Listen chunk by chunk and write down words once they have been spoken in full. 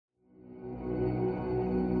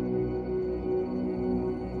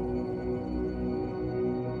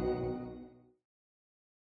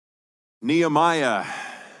Nehemiah.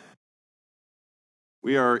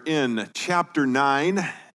 We are in chapter 9,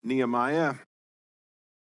 Nehemiah.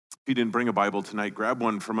 If you didn't bring a Bible tonight, grab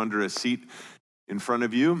one from under a seat in front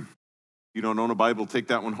of you. If you don't own a Bible, take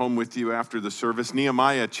that one home with you after the service.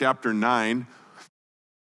 Nehemiah chapter 9.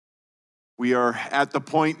 We are at the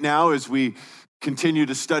point now as we continue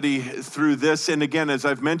to study through this. And again, as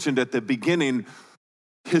I've mentioned at the beginning,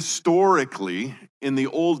 historically, in the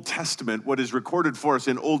Old Testament, what is recorded for us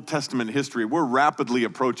in Old Testament history, we're rapidly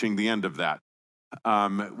approaching the end of that.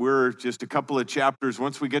 We're just a couple of chapters.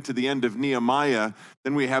 Once we get to the end of Nehemiah,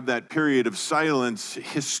 then we have that period of silence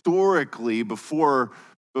historically before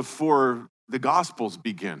the Gospels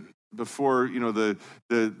begin, before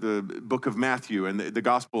the book of Matthew and the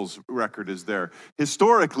Gospels record is there.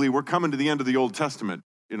 Historically, we're coming to the end of the Old Testament.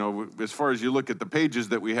 As far as you look at the pages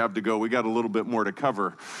that we have to go, we got a little bit more to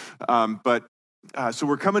cover. So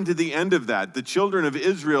we're coming to the end of that. The children of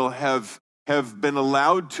Israel have been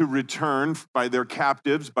allowed to return by their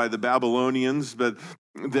captives, by the Babylonians, but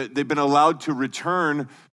they've been allowed to return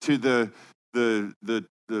to the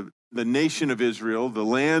nation of Israel, the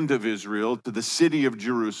land of Israel, to the city of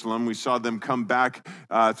Jerusalem. We saw them come back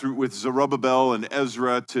with Zerubbabel and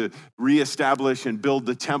Ezra to reestablish and build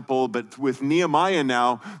the temple. But with Nehemiah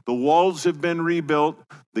now, the walls have been rebuilt,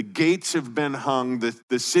 the gates have been hung,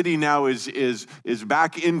 the city now is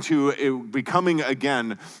back into becoming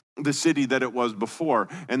again the city that it was before.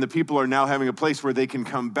 And the people are now having a place where they can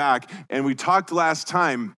come back. And we talked last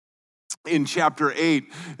time in chapter 8,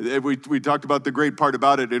 we talked about the great part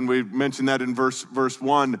about it, and we mentioned that in verse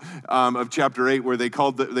 1 of chapter 8, where they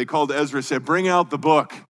called Ezra, said, "Bring out the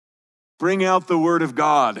book, bring out the word of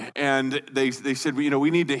God." And they said,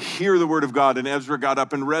 we need to hear the word of God. And Ezra got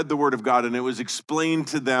up and read the word of God, and it was explained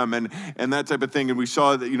to them, and that type of thing. And we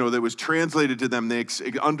saw that that was translated to them. They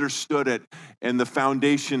understood it and the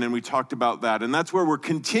foundation, and we talked about that. And that's where we're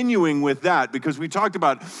continuing with that, because we talked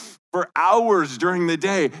about for hours during the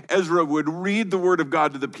day, Ezra would read the word of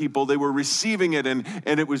God to the people. They were receiving it, and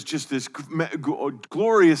it was just this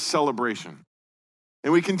glorious celebration.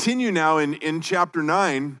 And we continue now in chapter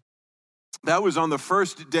 9. That was on the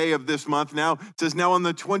first day of this month. Now, it says now on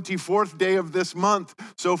the 24th day of this month.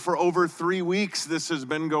 So for over 3 weeks, this has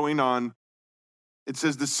been going on. It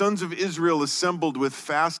says, the sons of Israel assembled with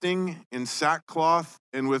fasting in sackcloth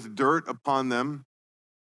and with dirt upon them.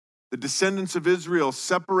 The descendants of Israel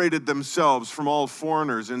separated themselves from all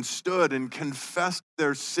foreigners and stood and confessed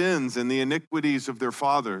their sins and the iniquities of their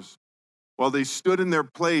fathers. While they stood in their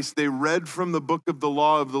place, they read from the book of the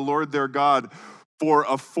law of the Lord their God for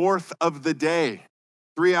a fourth of the day,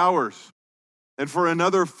 3 hours. And for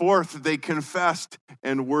another fourth, they confessed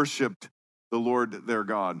and worshiped the Lord their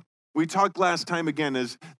God. We talked last time again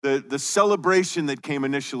as the celebration that came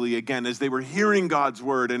initially again as they were hearing God's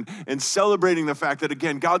word and celebrating the fact that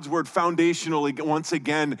again, God's word foundationally once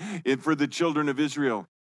again for the children of Israel.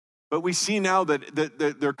 But we see now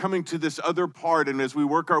that they're coming to this other part, and as we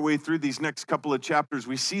work our way through these next couple of chapters,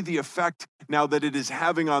 we see the effect now that it is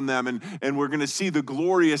having on them, and we're going to see the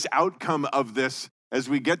glorious outcome of this as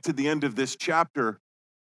we get to the end of this chapter.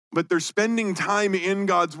 But they're spending time in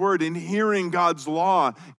God's word and hearing God's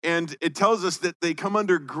law. And it tells us that they come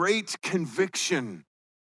under great conviction.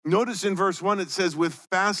 Notice in verse 1, it says, with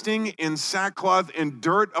fasting in sackcloth and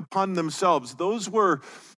dirt upon themselves. Those were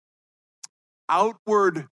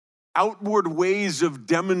outward ways of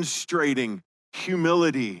demonstrating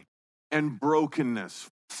humility and brokenness.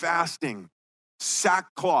 Fasting,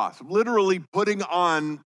 sackcloth, literally putting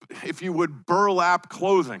on, if you would, burlap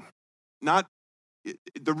clothing.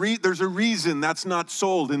 There's a reason that's not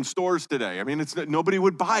sold in stores today. I mean, nobody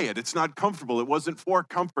would buy it. It's not comfortable. It wasn't for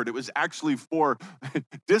comfort. It was actually for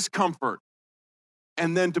discomfort.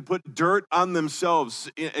 And then to put dirt on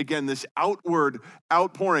themselves, again, this outward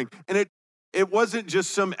outpouring. And it wasn't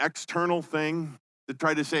just some external thing to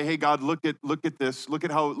try to say, hey, God, look at this. Look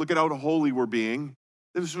at how holy we're being.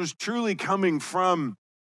 This was truly coming from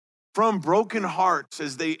broken hearts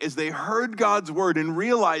as they heard God's word and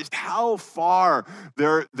realized how far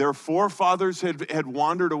their forefathers had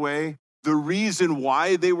wandered away, the reason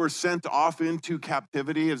why they were sent off into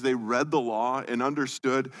captivity as they read the law and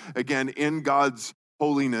understood, again, in God's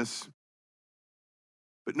holiness.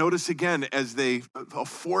 But notice again, as a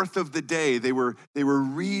fourth of the day, they were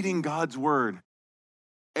reading God's word.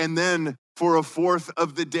 And then for a fourth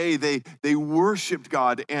of the day, they worshiped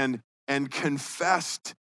God and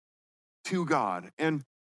confessed to God. And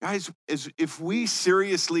guys, if we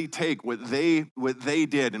seriously take what they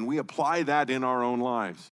did and we apply that in our own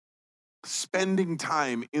lives, spending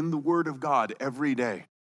time in the Word of God every day,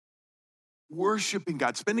 worshiping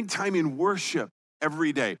God, spending time in worship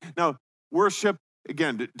every day. Now, Worship,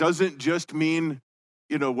 again, it doesn't just mean,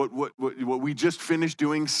 what we just finished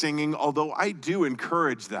doing, singing, although I do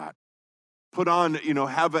encourage that. Put on,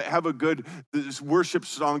 have a good worship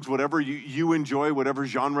songs, whatever you enjoy, whatever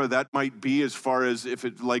genre that might be, as far as if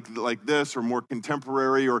it's like this or more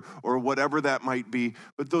contemporary or whatever that might be.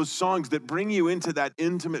 But those songs that bring you into that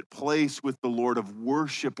intimate place with the Lord of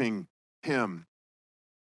worshiping him.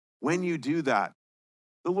 When you do that,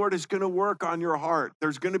 the Lord is going to work on your heart.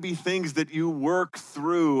 There's going to be things that you work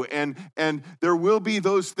through, and there will be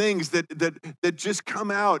those things that just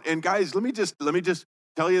come out. And guys, let me just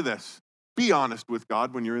tell you this. Be honest with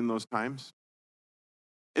God when you're in those times.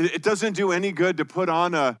 It doesn't do any good to put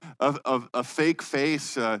on a fake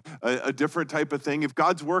face, a different type of thing. If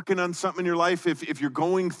God's working on something in your life, if you're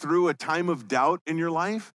going through a time of doubt in your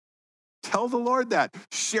life, tell the Lord that.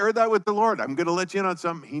 Share that with the Lord. I'm going to let you in on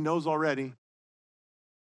something. He knows already.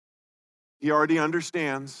 He already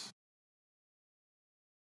understands.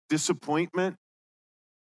 Disappointment.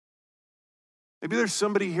 Maybe there's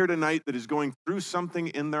somebody here tonight that is going through something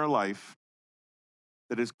in their life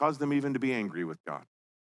that has caused them even to be angry with God.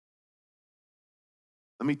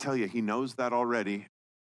 Let me tell you, he knows that already,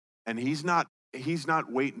 and he's not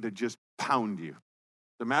waiting to just pound you.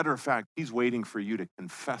 As a matter of fact, he's waiting for you to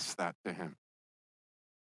confess that to him.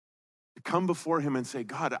 To come before him and say,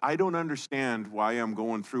 God, I don't understand why I'm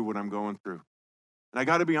going through what I'm going through. And I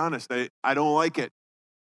got to be honest, I don't like it.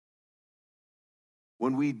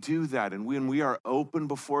 When we do that and when we are open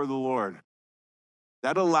before the Lord,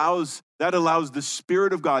 that allows the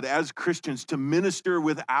Spirit of God as Christians to minister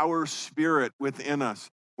with our spirit within us.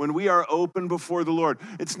 When we are open before the Lord,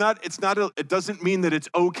 it doesn't mean that it's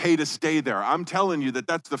okay to stay there. I'm telling you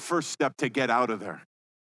that's the first step to get out of there.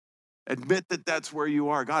 Admit that that's where you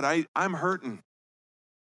are. God, I'm hurting.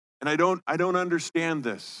 And I don't understand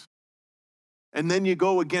this. And then you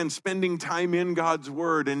go again, spending time in God's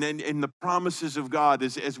word and then in the promises of God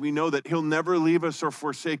as we know that he'll never leave us or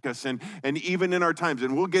forsake us. And even in our times,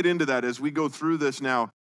 and we'll get into that as we go through this now,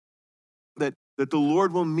 that the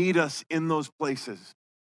Lord will meet us in those places.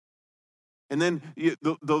 And then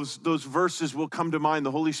those verses will come to mind.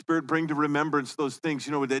 The Holy Spirit bring to remembrance those things,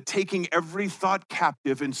 that taking every thought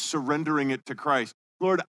captive and surrendering it to Christ.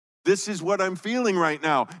 Lord, this is what I'm feeling right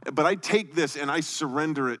now, but I take this and I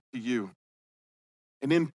surrender it to you.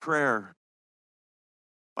 And in prayer,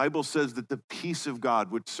 the Bible says that the peace of God,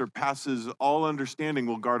 which surpasses all understanding,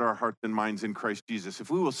 will guard our hearts and minds in Christ Jesus. If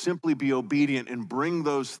we will simply be obedient and bring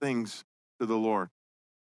those things to the Lord,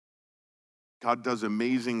 God does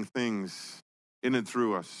amazing things in and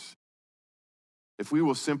through us. If we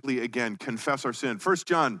will simply, again, confess our sin.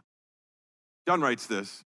 John writes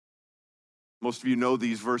this. Most of you know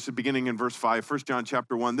these verses, beginning in verse 5, 1 John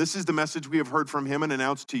chapter 1. This is the message we have heard from him and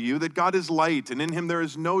announced to you, that God is light, and in him there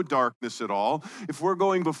is no darkness at all. If we're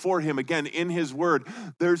going before him, again, in his word,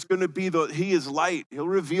 there's going to be he is light. He'll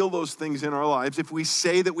reveal those things in our lives. If we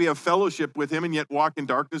say that we have fellowship with him and yet walk in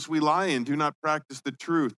darkness, we lie and do not practice the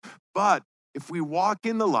truth. But if we walk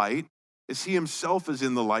in the light, as he himself is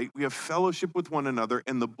in the light, we have fellowship with one another,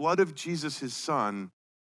 and the blood of Jesus, his son,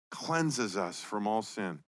 cleanses us from all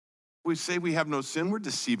sin. We say we have no sin, we're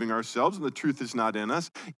deceiving ourselves, and the truth is not in us.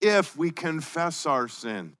 If we confess our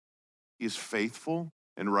sin, he is faithful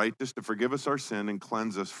and righteous to forgive us our sin and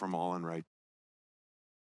cleanse us from all unrighteousness.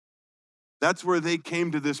 That's where they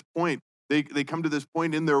came to this point. They come to this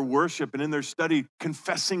point in their worship and in their study,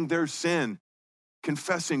 confessing their sin,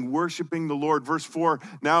 worshiping the Lord. Verse 4,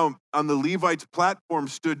 now on the Levites' platform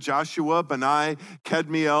stood Joshua, Bani,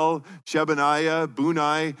 Kadmiel, Shebaniah,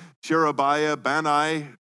 Bunai, Sherebiah, Bani,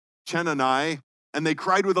 Chenani, and they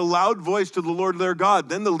cried with a loud voice to the Lord their God.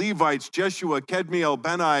 Then the Levites, Jeshua, Kadmiel,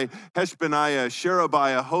 Bani, Heshbaniah,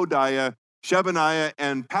 Sherebiah, Hodiah, Shebaniah,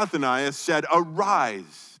 and Pathaniah said,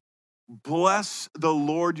 arise, bless the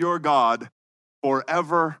Lord your God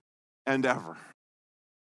forever and ever.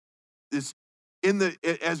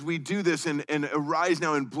 As we do this and arise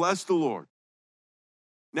now and bless the Lord.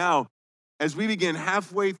 Now, as we begin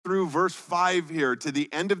halfway through verse 5 here to the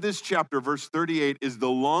end of this chapter, verse 38 is the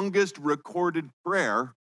longest recorded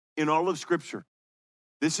prayer in all of Scripture.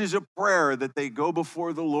 This is a prayer that they go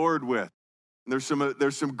before the Lord with. And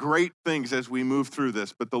there's some great things as we move through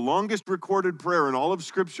this, but the longest recorded prayer in all of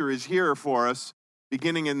Scripture is here for us,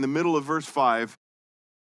 beginning in the middle of verse 5.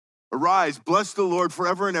 Arise, bless the Lord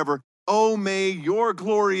forever and ever. Oh, may your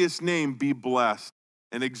glorious name be blessed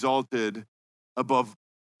and exalted above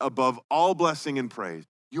all blessing and praise.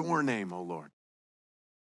 Your name, O Lord.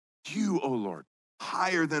 You, O Lord,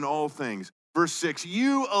 higher than all things. Verse 6,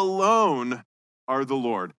 you alone are the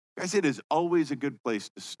Lord. Guys, it is always a good place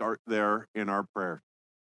to start there in our prayer.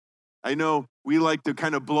 I know we like to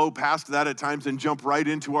kind of blow past that at times and jump right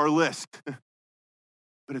into our list.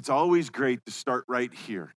 But it's always great to start right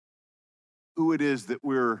here. Who it is that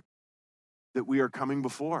we are coming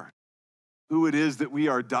before. Who it is that we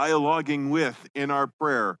are dialoguing with in our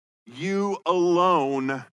prayer. You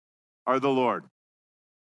alone are the Lord.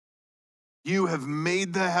 You have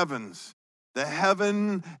made the heavens, the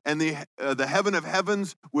heaven and the heaven of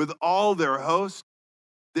heavens with all their hosts,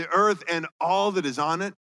 the earth and all that is on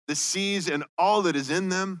it, the seas and all that is in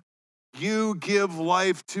them. You give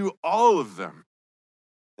life to all of them,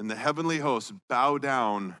 and the heavenly hosts bow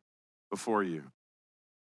down before you.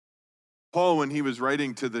 Paul, when he was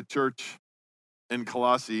writing to the church in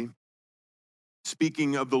Colossae,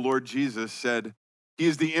 speaking of the Lord Jesus, said, He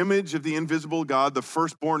is the image of the invisible God, the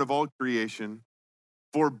firstborn of all creation.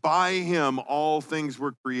 For by him all things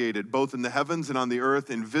were created, both in the heavens and on the earth,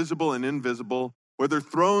 invisible and invisible, whether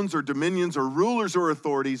thrones or dominions or rulers or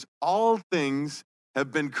authorities, all things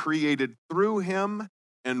have been created through him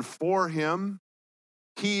and for him.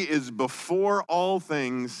 He is before all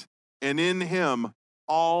things, and in him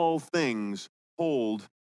all things hold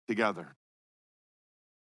together.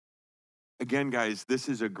 Again, guys, this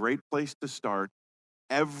is a great place to start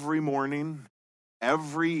every morning,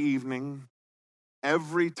 every evening,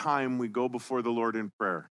 every time we go before the Lord in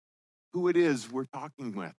prayer. Who it is we're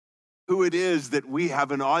talking with, who it is that we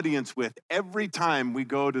have an audience with every time we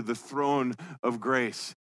go to the throne of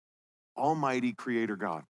grace. Almighty Creator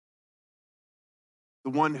God, the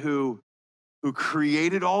one who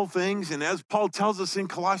created all things, and as Paul tells us in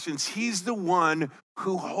Colossians, he's the one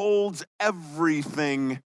who holds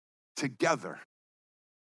everything together,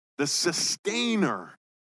 the sustainer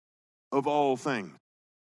of all things.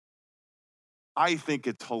 I think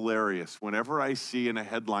it's hilarious whenever I see in a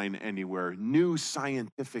headline anywhere, new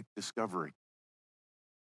scientific discovery.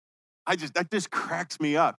 That just cracks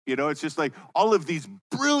me up. It's just like all of these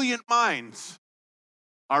brilliant minds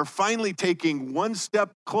are finally taking one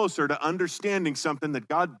step closer to understanding something that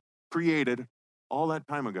God created all that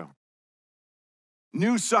time ago.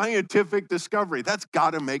 New scientific discovery. That's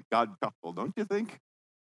got to make God chuckle, don't you think?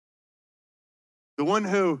 The one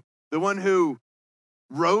who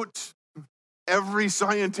wrote every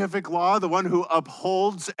scientific law, the one who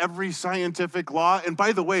upholds every scientific law, and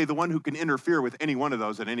by the way, the one who can interfere with any one of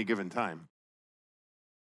those at any given time.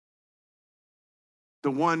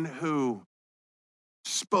 The one who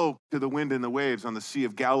spoke to the wind and the waves on the Sea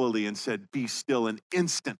of Galilee and said, "Be still," and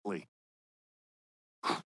instantly,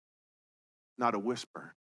 not a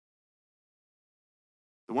whisper.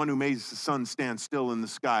 The one who made the sun stand still in the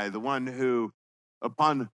sky, the one who,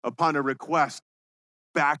 upon a request,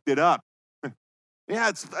 backed it up. Yeah,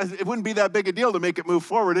 it wouldn't be that big a deal to make it move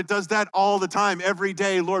forward. It does that all the time, every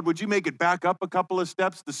day. Lord, would you make it back up a couple of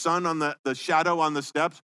steps? The sun on the shadow on the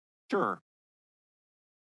steps? Sure.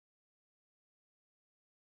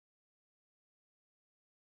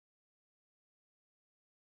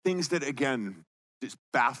 Things that, again, just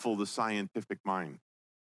baffle the scientific mind.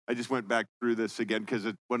 I just went back through this again because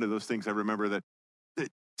it's one of those things I remember that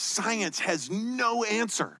science has no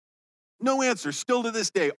answer. No answer, still to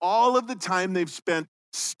this day. All of the time they've spent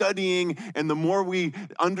studying, and the more we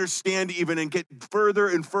understand even and get further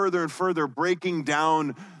and further and further breaking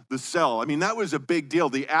down the cell. I mean, that was a big deal.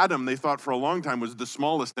 The atom, they thought for a long time, was the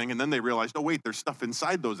smallest thing, and then they realized, oh wait, there's stuff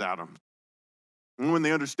inside those atoms. And when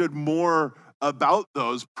they understood more about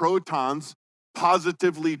those protons,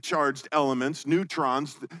 positively charged elements,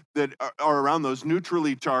 neutrons that are around those,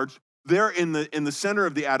 neutrally charged, they're in the center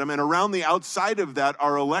of the atom, and around the outside of that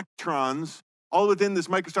are electrons, all within this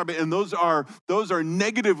microscopic, and those are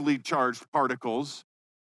negatively charged particles.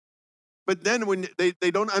 But then when they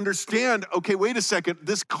don't understand, okay, wait a second,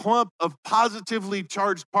 this clump of positively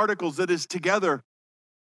charged particles that is together,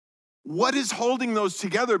 what is holding those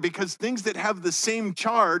together? Because things that have the same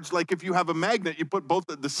charge, like if you have a magnet, you put both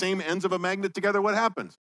the same ends of a magnet together, what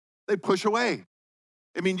happens? They push away.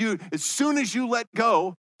 I mean, as soon as you let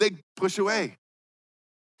go, they push away.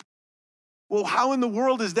 Well, how in the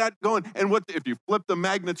world is that going? And what if you flip the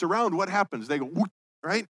magnets around, what happens? They go, whoop,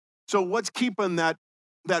 right? So what's keeping that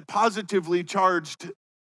positively charged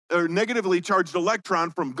or negatively charged electron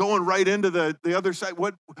from going right into the other side?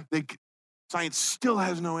 Science still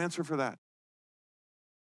has no answer for that. It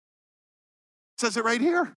says it right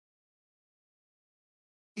here.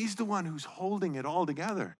 He's the one who's holding it all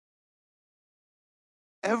together.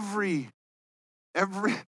 Every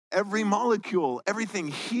molecule, everything,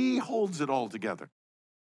 he holds it all together.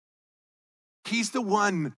 He's the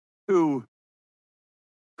one who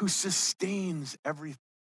sustains everything.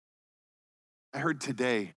 I heard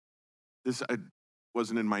today, this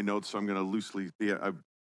wasn't in my notes, so I'm going to loosely,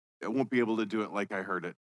 I won't be able to do it like I heard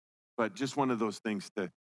it, but just one of those things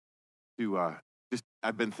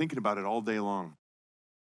I've been thinking about it all day long.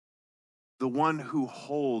 The one who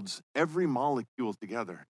holds every molecule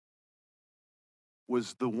together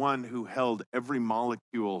was the one who held every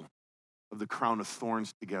molecule of the crown of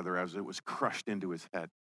thorns together as it was crushed into his head.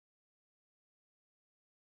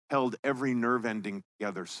 Held every nerve ending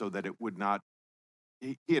together so that it would not,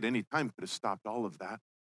 he at any time could have stopped all of that.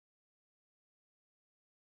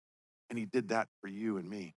 And he did that for you and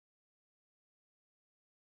me.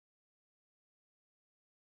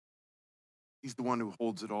 He's the one who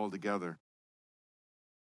holds it all together.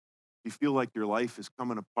 You feel like your life is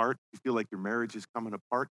coming apart, you feel like your marriage is coming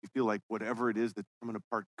apart, you feel like whatever it is that's coming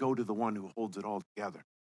apart, go to the one who holds it all together.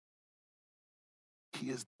 He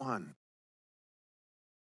is the one.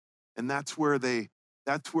 And that's where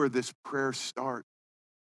this prayer starts.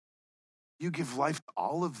 You give life to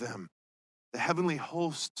all of them. The heavenly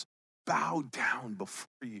hosts bow down before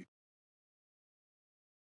you.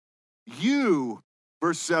 You,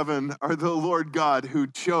 verse 7, are the Lord God who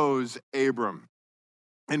chose Abram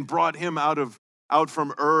and brought him out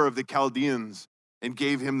from Ur of the Chaldeans and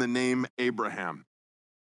gave him the name Abraham.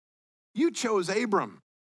 You chose Abram,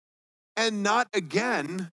 and not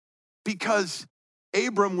again because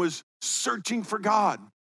Abram was searching for God.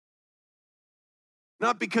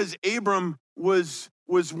 Not because Abram was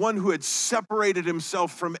one who had separated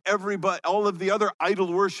himself from all of the other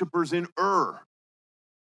idol worshipers in Ur.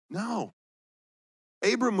 No.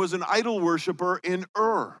 Abram was an idol worshiper in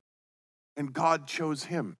Ur, and God chose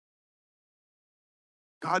him.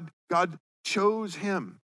 God chose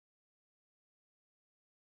him,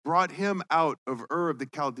 brought him out of Ur of the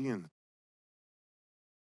Chaldeans.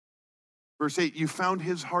 Verse 8, you found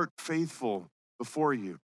his heart faithful before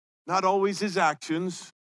you. Not always his actions.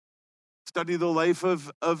 Study the life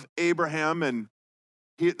of Abraham, and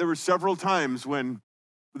there were several times when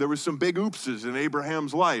there was some big oopses in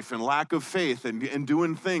Abraham's life and lack of faith and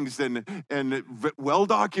doing things and well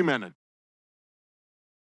documented.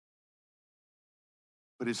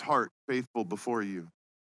 But his heart faithful before you.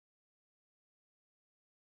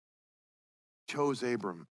 Chose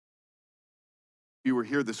Abram. If you were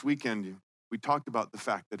here this weekend, we talked about the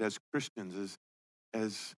fact that as Christians,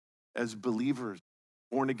 as believers,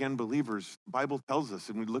 born-again believers, the Bible tells us,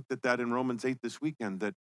 and we looked at that in Romans 8 this weekend,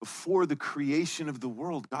 that before the creation of the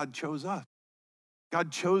world, God chose us.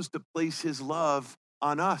 God chose to place his love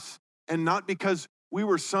on us. And not because we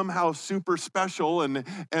were somehow super special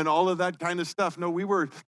and all of that kind of stuff. No, we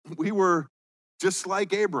were just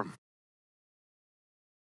like Abram.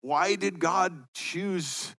 Why did God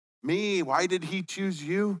choose me? Why did he choose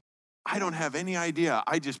you? I don't have any idea.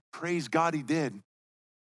 I just praise God he did.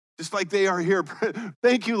 Just like they are here.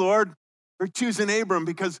 Thank you, Lord, for choosing Abram,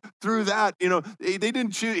 because through that, he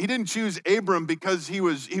didn't choose Abram because he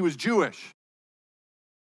was Jewish.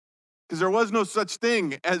 Because there was no such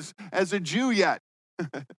thing as a Jew yet.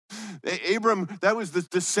 Abram, that was the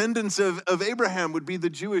descendants of Abraham would be the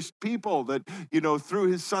Jewish people that,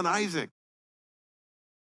 through his son Isaac.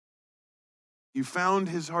 You found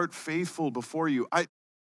his heart faithful before you.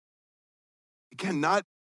 Again,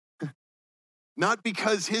 not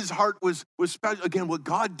because his heart was special. Again, what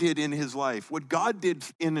God did in his life, what God did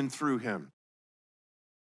in and through him.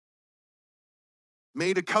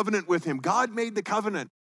 Made a covenant with him. God made the covenant.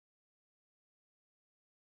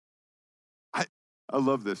 I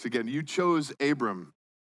love this. Again, you chose Abraham,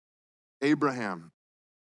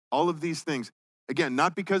 all of these things. Again,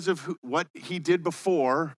 not because of what he did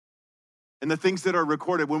before and the things that are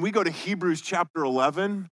recorded. When we go to Hebrews chapter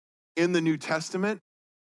 11 in the New Testament,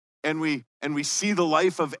 and we see the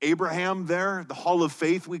life of Abraham there, the hall of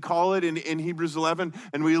faith, we call it in Hebrews 11,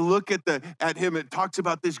 and we look at him, it talks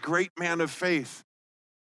about this great man of faith.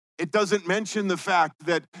 It doesn't mention the fact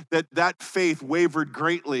that faith wavered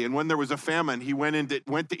greatly, and when there was a famine, he went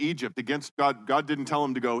to Egypt against God. God didn't tell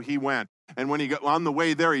him to go, he went. And when he got on the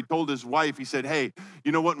way there, he told his wife, he said, hey,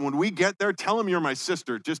 you know what, when we get there, tell them you're my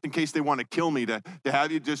sister, just in case they want to kill me, to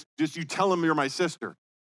have you, just you tell them you're my sister.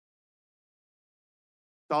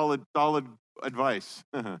 Solid advice.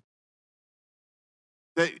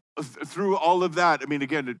 Through all of that, I mean,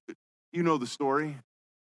 again, you know the story.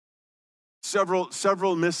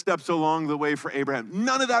 Several missteps along the way for Abraham.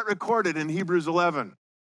 None of that recorded in Hebrews 11.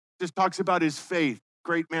 Just talks about his faith,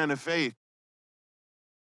 great man of faith.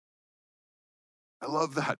 I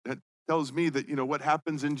love that. That tells me that, what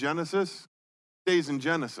happens in Genesis stays in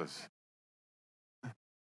Genesis.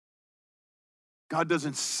 God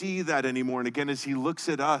doesn't see that anymore. And again, as he looks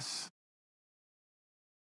at us,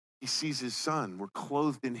 he sees his son. We're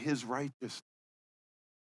clothed in his righteousness.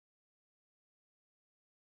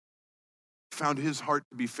 found his heart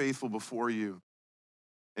to be faithful before you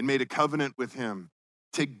and made a covenant with him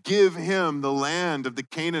to give him the land of the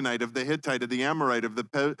Canaanite, of the Hittite, of the Amorite, of the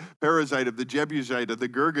Perizzite, of the Jebusite, of the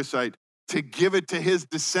Girgashite, to give it to his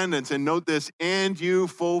descendants. And note this, and you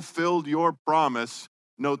fulfilled your promise.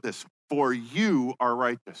 Note this, for you are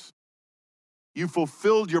righteous. You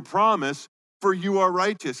fulfilled your promise, for you are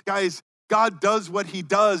righteous. Guys, God does what he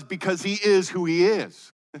does because he is who he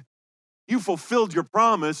is. You fulfilled your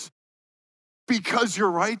promise because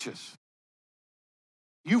you're righteous.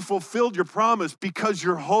 You fulfilled your promise because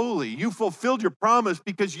you're holy. You fulfilled your promise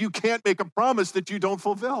because you can't make a promise that you don't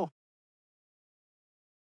fulfill.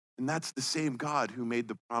 And that's the same God who made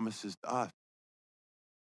the promises to us.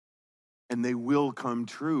 And they will come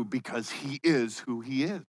true because he is who he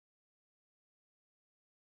is.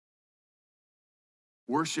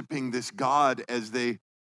 Worshiping this God as they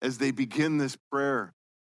begin this prayer.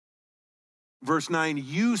 Verse 9,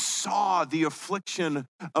 you saw the affliction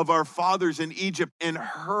of our fathers in Egypt and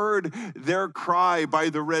heard their cry by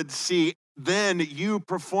the Red Sea. Then you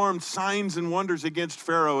performed signs and wonders against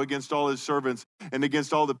Pharaoh, against all his servants, and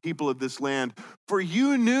against all the people of this land. For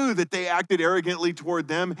you knew that they acted arrogantly toward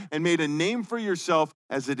them and made a name for yourself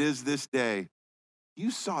as it is this day.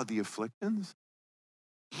 You saw the afflictions.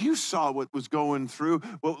 You saw what was going through,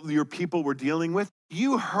 what your people were dealing with.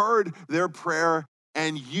 You heard their prayer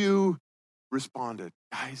and you responded.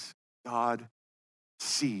 Guys, God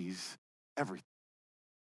sees everything.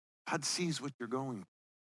 God sees what you're going through.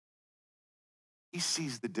 He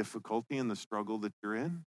sees the difficulty and the struggle that you're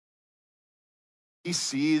in. He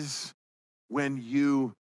sees when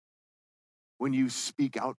you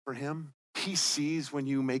speak out for him. He sees when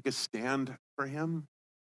you make a stand for him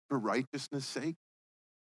for righteousness' sake.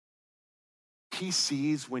 He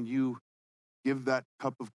sees when you give that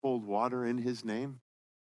cup of cold water in his name.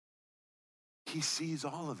 He sees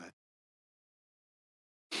all of it.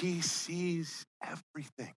 He sees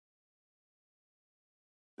everything.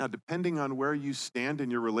 Now, depending on where you stand in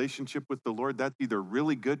your relationship with the Lord, that's either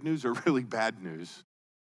really good news or really bad news.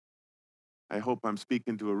 I hope I'm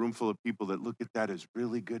speaking to a room full of people that look at that as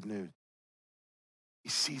really good news. He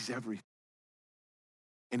sees everything.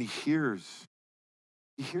 And he hears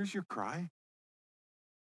your cry.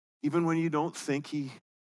 Even when you don't think he's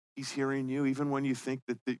hearing you, even when you think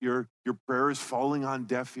that your prayer is falling on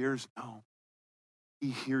deaf ears, no. He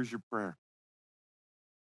hears your prayer.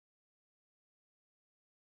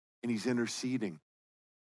 And he's interceding.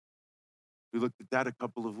 We looked at that a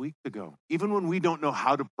couple of weeks ago. Even when we don't know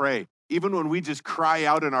how to pray, even when we just cry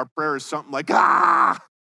out in our prayers something like, ah!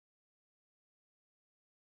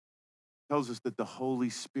 Tells us that the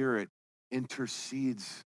Holy Spirit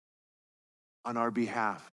intercedes on our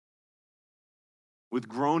behalf. With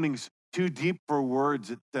groanings too deep for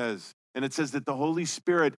words, it says. And it says that the Holy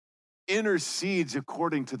Spirit intercedes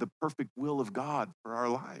according to the perfect will of God for our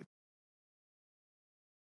lives.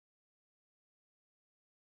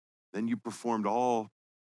 Then you performed all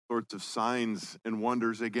sorts of signs and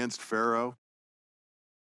wonders against Pharaoh.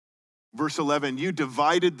 Verse 11, you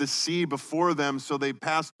divided the sea before them, so they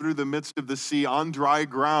passed through the midst of the sea on dry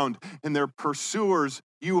ground, and their pursuers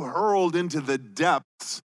you hurled into the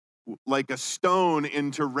depths like a stone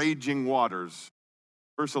into raging waters.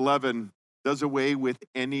 Verse 11 does away with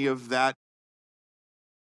any of that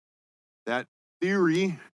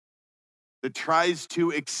theory that tries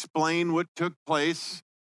to explain what took place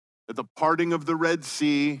at the parting of the Red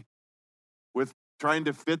Sea with trying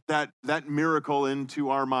to fit that miracle into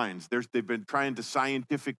our minds. They've been trying to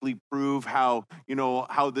scientifically prove how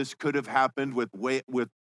this could have happened with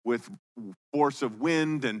force of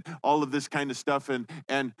wind and all of this kind of stuff.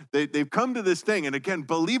 And they've come to this thing. And again,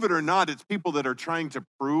 believe it or not, it's people that are trying to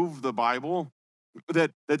prove the Bible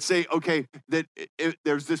that say, okay, that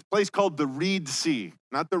there's this place called the Reed Sea,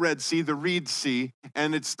 not the Red Sea, the Reed Sea.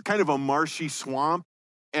 And it's kind of a marshy swamp.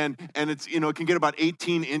 And it's, it can get about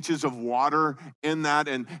 18 inches of water in that.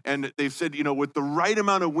 And they've said, with the right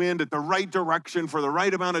amount of wind at the right direction for the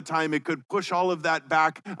right amount of time, it could push all of that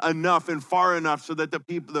back enough and far enough so that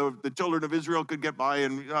the children of Israel could get by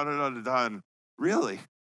and and really?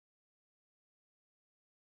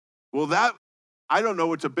 Well, I don't know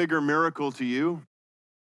what's a bigger miracle to you.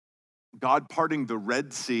 God parting the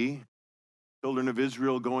Red Sea, children of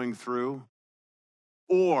Israel going through,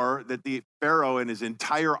 or that the Pharaoh and his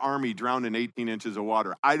entire army drowned in 18 inches of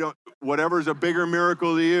water. Whatever's a bigger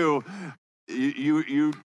miracle to you,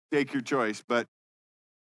 you take your choice. But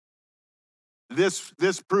this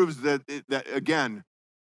proves that again,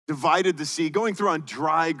 divided the sea, going through on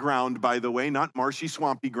dry ground, by the way, not marshy,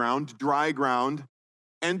 swampy ground, dry ground.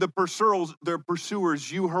 And their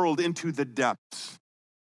pursuers you hurled into the depths.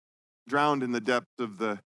 drowned in the depths of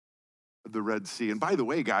the Red Sea. And by the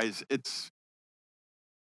way, guys,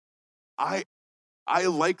 I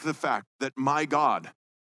like the fact that my God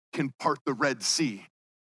can part the Red Sea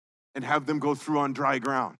and have them go through on dry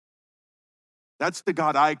ground. That's the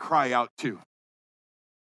God I cry out to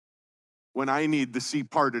when I need the sea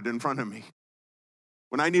parted in front of me.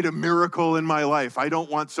 When I need a miracle in my life, I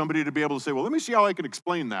don't want somebody to be able to say, well, let me see how I can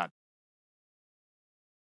explain that.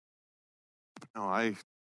 No, I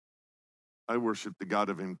worship the God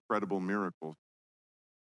of incredible miracles.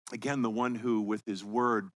 Again, the one who, with his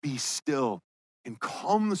word, be still, can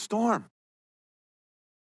calm the storm.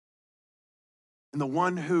 And the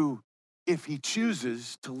one who, if he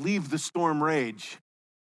chooses to leave the storm rage,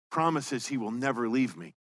 promises he will never leave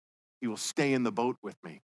me. He will stay in the boat with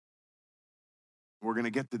me. We're going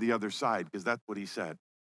to get to the other side because that's what he said.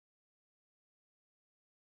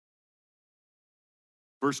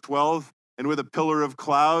 Verse 12, and with a pillar of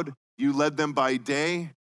cloud, you led them by day,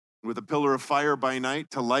 and with a pillar of fire by night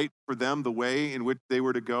to light for them the way in which they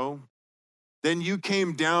were to go. Then you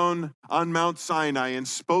came down on Mount Sinai and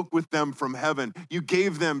spoke with them from heaven. You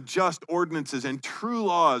gave them just ordinances and true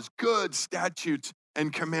laws, good statutes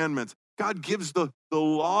and commandments. God gives the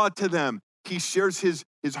law to them. He shares his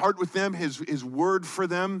heart with them, his word for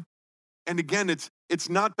them. And again, it's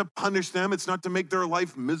not to punish them. It's not to make their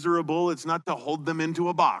life miserable. It's not to hold them into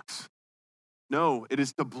a box. No, it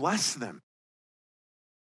is to bless them.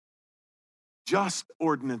 Just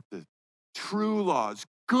ordinances, true laws,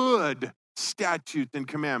 good statutes and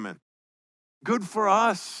commandments. Good for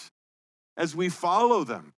us as we follow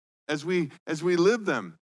them, as we live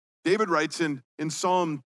them. David writes in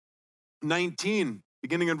Psalm 19,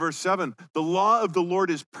 beginning in verse 7, the law of the Lord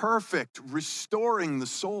is perfect, restoring the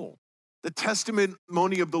soul. The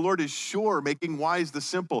testimony of the Lord is sure, making wise the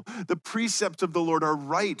simple. The precepts of the Lord are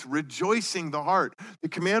right, rejoicing the heart. The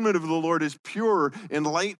commandment of the Lord is pure,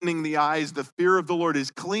 enlightening the eyes. The fear of the Lord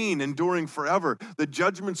is clean, enduring forever. The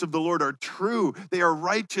judgments of the Lord are true. They are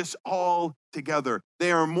righteous altogether.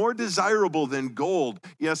 They are more desirable than gold,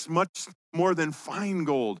 yes, much more than fine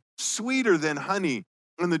gold, sweeter than honey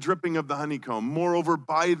and the dripping of the honeycomb. Moreover,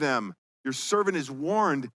 by them your servant is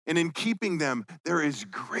warned, and in keeping them there is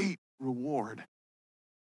great reward.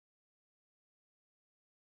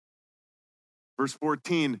 Verse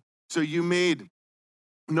 14, so you made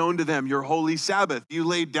known to them your holy Sabbath. You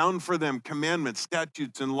laid down for them commandments,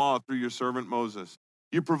 statutes, and law through your servant Moses.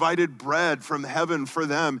 You provided bread from heaven for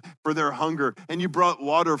them, for their hunger, and you brought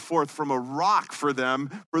water forth from a rock for them,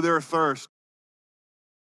 for their thirst.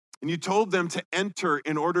 And you told them to enter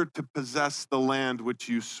in order to possess the land which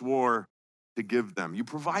you swore to give them. You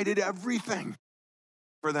provided everything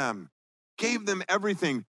for them, gave them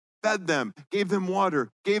everything, fed them, gave them water,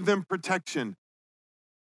 gave them protection,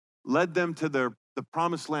 led them to the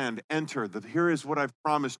promised land, enter. Here is what I've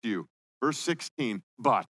promised you. Verse 16,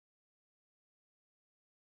 but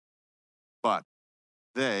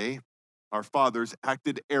they, our fathers,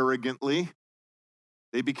 acted arrogantly.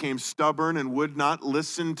 They became stubborn and would not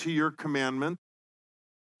listen to your commandment.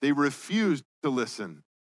 They refused to listen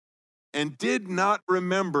and did not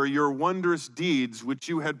remember your wondrous deeds which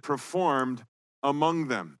you had performed among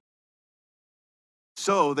them.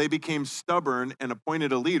 So they became stubborn and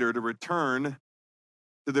appointed a leader to return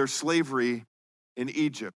to their slavery in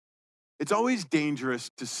Egypt. It's always dangerous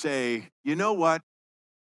to say, you know what?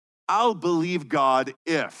 I'll believe God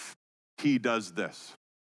if he does this.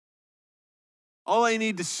 All I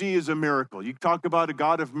need to see is a miracle. You talk about a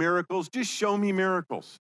God of miracles, just show me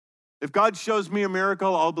miracles. If God shows me a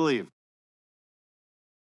miracle, I'll believe.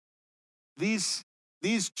 These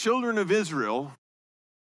children of Israel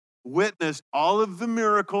witnessed all of the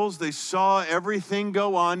miracles. They saw everything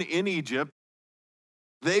go on in Egypt.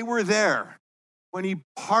 They were there when he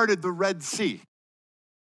parted the Red Sea.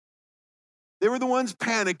 They were the ones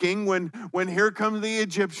panicking when here come the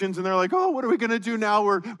Egyptians and they're like, oh, what are we going to do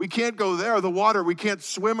now? We can't go there, the water, we can't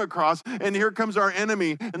swim across. And here comes our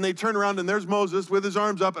enemy. And they turn around and there's Moses with his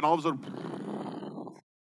arms up and all of a sudden,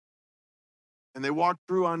 and they walk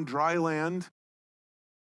through on dry land.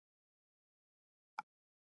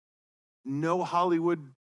 No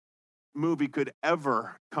Hollywood movie could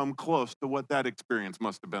ever come close to what that experience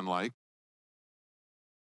must have been like.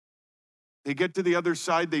 They get to the other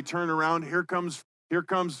side, they turn around, here comes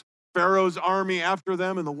Pharaoh's army after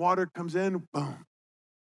them, and the water comes in, boom.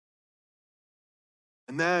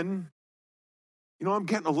 And then, I'm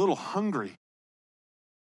getting a little hungry.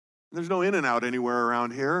 There's no In-N-Out anywhere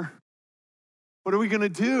around here. What are we going to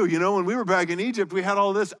do? When we were back in Egypt, we had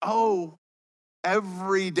all this. Oh,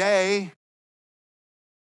 every day,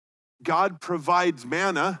 God provides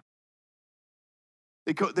manna.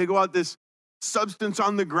 They go out this substance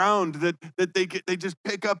on the ground that they just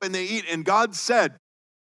pick up and they eat. And God said,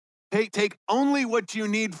 take only what you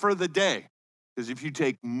need for the day. Because if you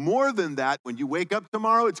take more than that, when you wake up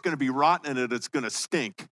tomorrow, it's going to be rotten and it's going to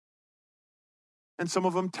stink. And some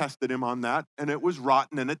of them tested him on that, and it was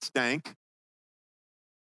rotten and it stank.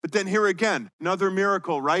 But then here again, another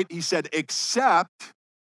miracle, right? He said, except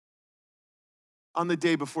on the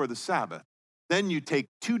day before the Sabbath. Then you take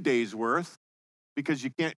 2 days worth, because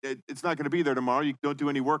it's not going to be there tomorrow. You don't do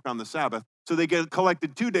any work on the Sabbath. So they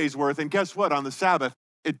collected 2 days worth, and guess what? On the Sabbath,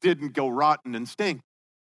 it didn't go rotten and stink.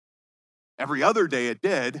 Every other day it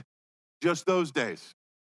did, just those days.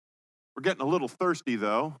 We're getting a little thirsty,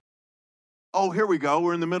 though. Oh, here we go.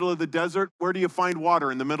 We're in the middle of the desert. Where do you find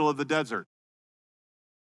water in the middle of the desert?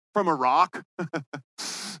 From a rock.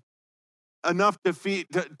 Enough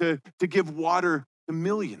to give water to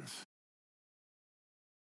millions.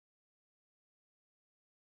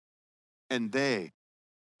 And they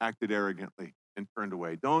acted arrogantly and turned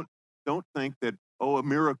away. Don't think that, a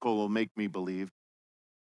miracle will make me believe.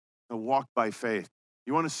 No, walk by faith.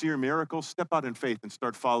 You want to see your miracle? Step out in faith and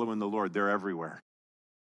start following the Lord. They're everywhere.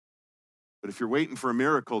 But if you're waiting for a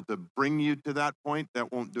miracle to bring you to that point,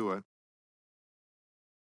 that won't do it.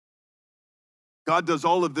 God does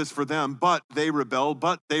all of this for them, but they rebelled,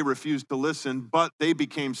 but they refused to listen, but they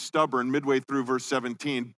became stubborn. Midway through verse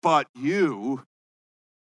 17, but you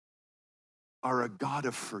are a God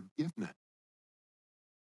of forgiveness,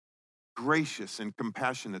 gracious and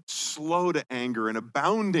compassionate, slow to anger and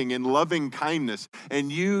abounding in loving kindness,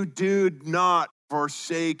 and you did not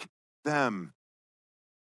forsake them.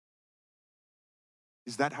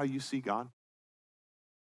 Is that how you see God?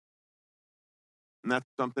 And that's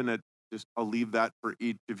something that I'll leave that for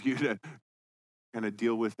each of you to kind of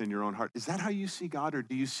deal with in your own heart. Is that how you see God, or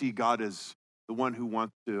do you see God as the one who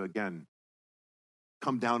wants to, again,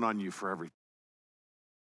 come down on you for everything?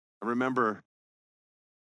 I remember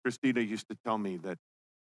Christina used to tell me that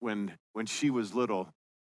when she was little,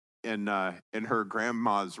 in her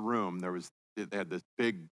grandma's room, they had this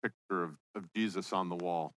big picture of Jesus on the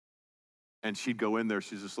wall. And she'd go in there,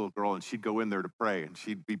 she's this little girl, and she'd go in there to pray, and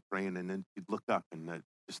she'd be praying, and then she'd look up, and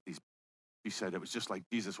she said it was just like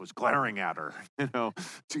Jesus was glaring at her, you know.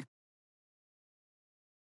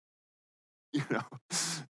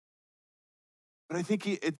 But I think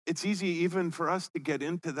it's easy even for us to get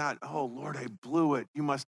into that. Oh, Lord, I blew it. You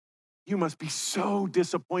must be so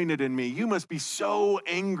disappointed in me. You must be so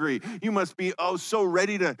angry. You must be, so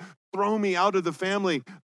ready to throw me out of the family.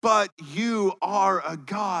 But you are a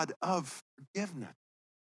God of forgiveness,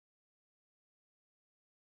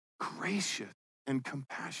 gracious and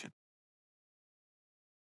compassionate,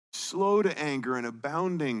 slow to anger and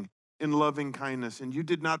abounding in loving kindness, and you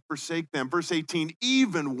did not forsake them. Verse 18,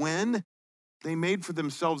 even when they made for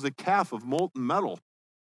themselves a calf of molten metal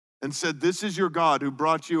and said, this is your God who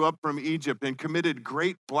brought you up from Egypt, and committed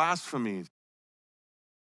great blasphemies,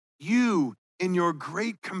 you, in your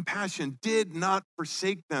great compassion, did not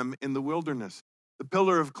forsake them in the wilderness. The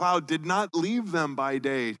pillar of cloud did not leave them by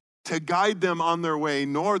day to guide them on their way,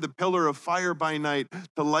 nor the pillar of fire by night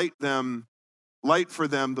to light for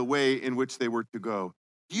them the way in which they were to go.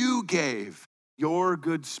 You gave your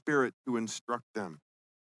good spirit to instruct them.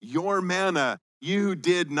 Your manna you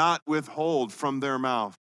did not withhold from their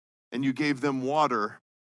mouth, and you gave them water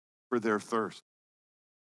for their thirst.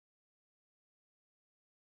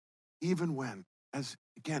 Even when, as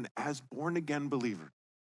born-again believers,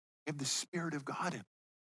 we have the Spirit of God in us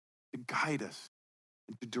to guide us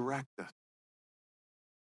and to direct us,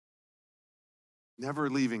 never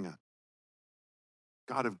leaving us.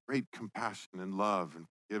 God of great compassion and love and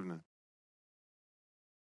forgiveness.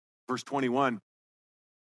 Verse 21,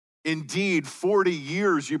 indeed, 40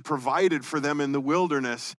 years you provided for them in the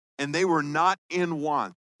wilderness, and they were not in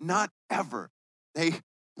want, not ever. They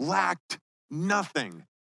lacked nothing.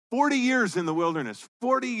 40 years in the wilderness,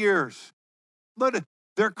 40 years. But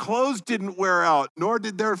their clothes didn't wear out, nor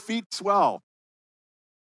did their feet swell.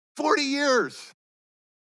 40 years.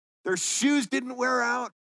 Their shoes didn't wear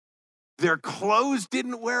out. Their clothes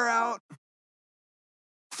didn't wear out.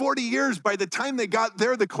 40 years, by the time they got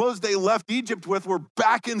there, the clothes they left Egypt with were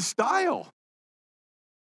back in style.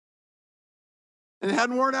 And it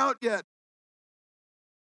hadn't worn out yet.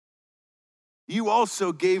 You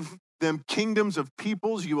also gave them kingdoms of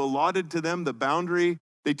peoples. You allotted to them the boundary.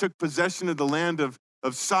 They took possession of the land of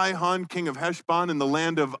Sihon, king of Heshbon, and the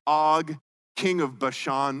land of Og, king of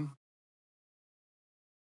Bashan,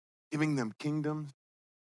 giving them kingdoms.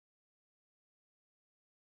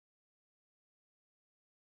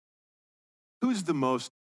 Who's the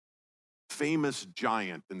most famous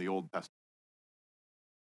giant in the Old Testament?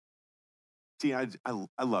 See, I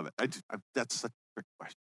love it. That's such a trick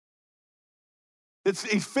question.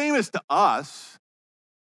 He's famous to us.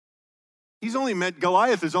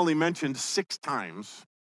 Goliath is only mentioned 6 times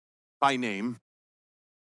by name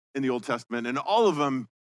in the Old Testament, and all of them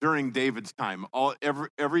during David's time.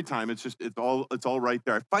 Every time, it's all right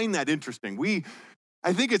there. I find that interesting.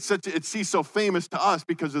 I think he's so famous to us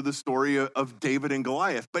because of the story of David and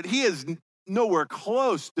Goliath, but he is nowhere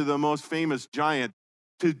close to the most famous giant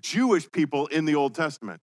to Jewish people in the Old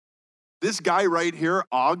Testament. This guy right here,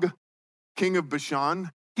 Og, king of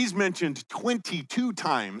Bashan, he's mentioned 22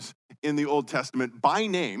 times in the Old Testament by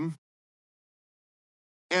name.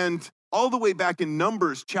 And all the way back in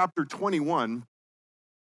Numbers chapter 21,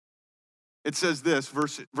 it says this,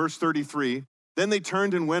 verse 33, then they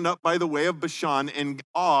turned and went up by the way of Bashan, and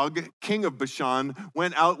Og, king of Bashan,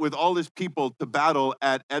 went out with all his people to battle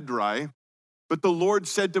at Edrei. But the Lord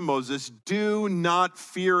said to Moses, do not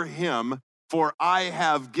fear him, for I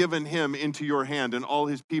have given him into your hand and all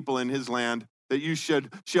his people in his land, that you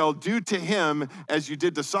shall do to him as you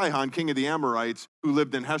did to Sihon, king of the Amorites, who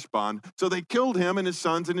lived in Heshbon. So they killed him and his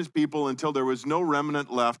sons and his people until there was no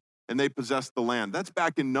remnant left, and they possessed the land. That's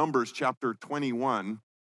back in Numbers chapter 21.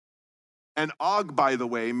 And Og, by the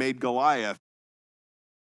way, made Goliath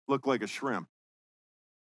look like a shrimp.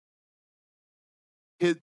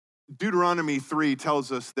 Deuteronomy 3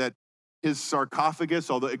 tells us that his sarcophagus,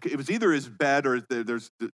 although it was either his bed, or there's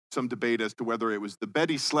some debate as to whether it was the bed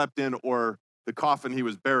he slept in or the coffin he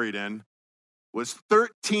was buried in, was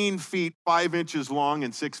 13 feet 5 inches long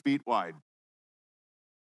and 6 feet wide.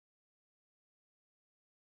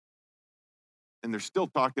 And they're still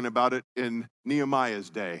talking about it in Nehemiah's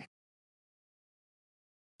day.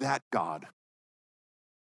 That God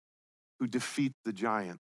who defeats the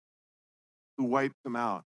giant, who wipes them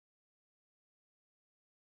out.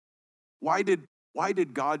 Why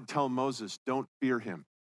did God tell Moses, don't fear him?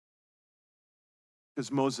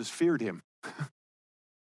 Because Moses feared him.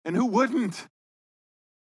 And who wouldn't?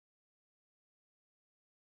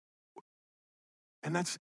 And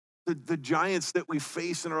that's the giants that we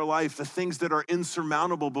face in our life, the things that are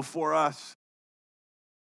insurmountable before us.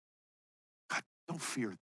 God, don't fear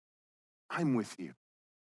them. I'm with you.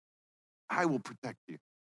 I will protect you.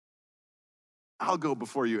 I'll go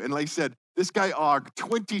before you. And like I said, this guy Og,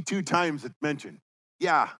 22 times it's mentioned.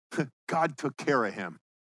 Yeah, God took care of him.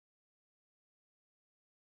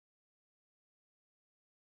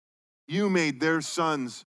 You made their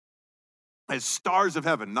sons as stars of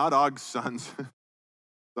heaven, not Og's sons,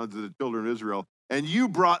 sons of the children of Israel. And you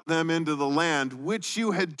brought them into the land which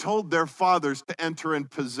you had told their fathers to enter and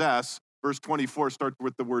possess. Verse 24 starts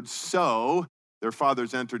with the word so. Their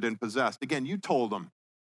fathers entered and possessed. Again, you told them.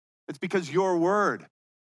 It's because your word.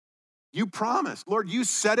 You promised. Lord, you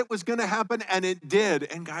said it was going to happen, and it did.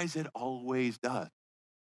 And guys, it always does.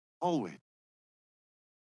 Always.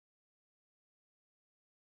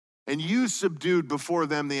 And you subdued before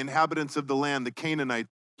them the inhabitants of the land, the Canaanites.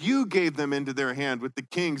 You gave them into their hand with the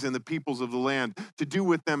kings and the peoples of the land to do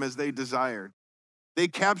with them as they desired. They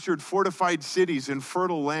captured fortified cities and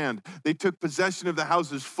fertile land. They took possession of the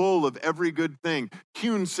houses full of every good thing,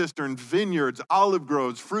 hewn cisterns, vineyards, olive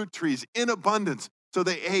groves, fruit trees in abundance. So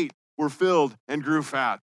they ate, were filled, and grew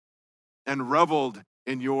fat, and reveled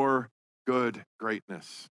in your good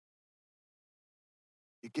greatness.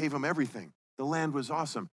 You gave them everything. The land was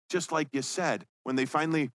awesome. Just like you said, when they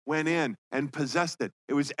finally went in and possessed it,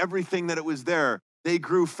 it was everything that it was there. They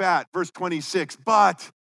grew fat. Verse 26, but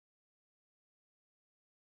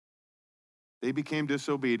they became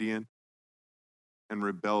disobedient and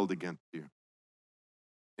rebelled against you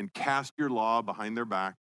and cast your law behind their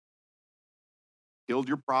back, killed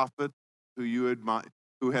your prophets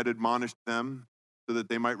who had admonished them so that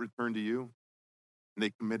they might return to you, and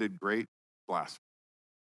they committed great blasphemy.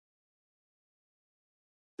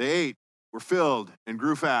 They ate, were filled, and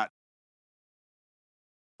grew fat.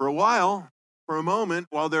 For a while, for a moment,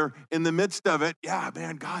 while they're in the midst of it, yeah,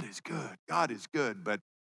 man, God is good. God is good. But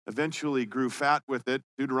eventually grew fat with it.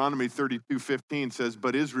 Deuteronomy 32:15 says,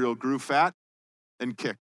 but Israel grew fat and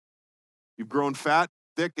kicked. You've grown fat,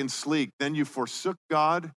 thick, and sleek. Then you forsook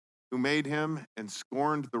God who made him and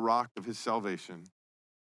scorned the rock of his salvation.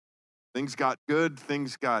 Things got good.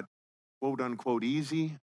 Things got, quote unquote,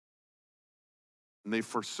 easy. And they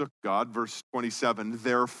forsook God. Verse 27,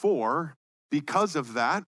 therefore, because of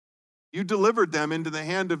that, you delivered them into the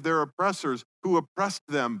hand of their oppressors who oppressed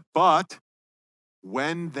them. But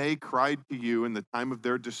when they cried to you in the time of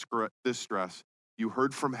their distress, you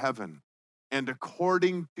heard from heaven. And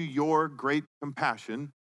according to your great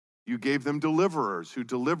compassion, you gave them deliverers who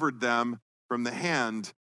delivered them from the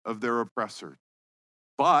hand of their oppressors.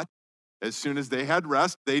 But As soon as they had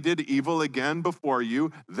rest, they did evil again before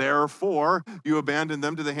you. Therefore, you abandoned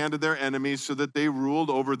them to the hand of their enemies so that they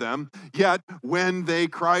ruled over them. Yet, when they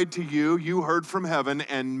cried to you, you heard from heaven,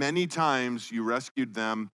 and many times you rescued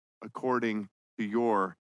them according to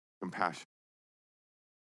your compassion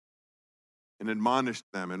and admonished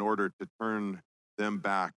them in order to turn them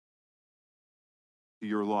back to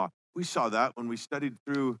your law. We saw that when we studied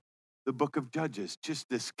through the book of Judges, just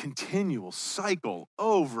this continual cycle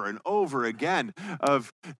over and over again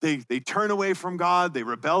of they turn away from God, they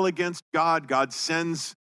rebel against God, God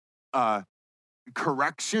sends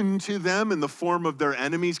correction to them in the form of their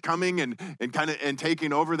enemies coming and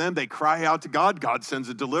taking over them. They cry out to God, God sends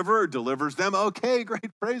a deliverer, delivers them. Okay, great,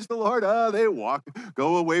 praise the Lord. They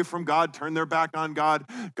go away from God, turn their back on God.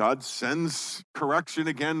 God sends correction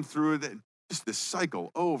again through it. Just this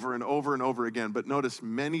cycle over and over and over again. But notice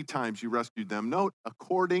many times you rescued them. Note,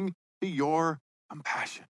 according to your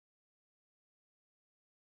compassion.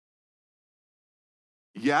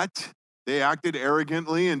 Yet they acted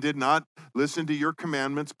arrogantly and did not listen to your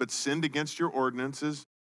commandments, but sinned against your ordinances,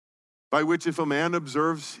 by which if a man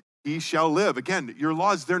observes, he shall live. Again, your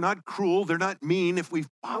laws, they're not cruel, they're not mean. If we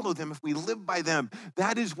follow them, if we live by them,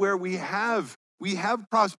 that is where we have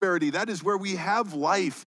prosperity. That is where we have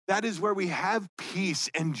life. That is where we have peace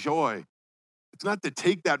and joy. It's not to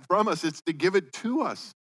take that from us, it's to give it to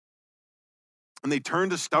us. And they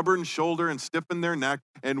turned a stubborn shoulder and stiffened their neck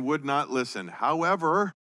and would not listen.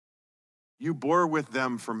 However, you bore with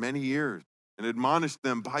them for many years and admonished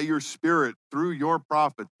them by your Spirit through your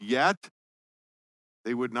prophets, yet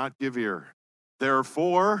they would not give ear.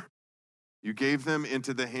 Therefore, you gave them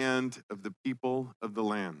into the hand of the people of the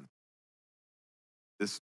land.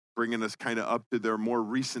 This bringing us kind of up to their more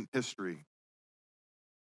recent history.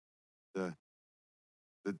 The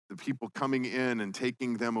people coming in and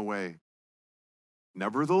taking them away.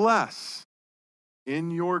 Nevertheless,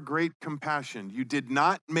 in your great compassion, you did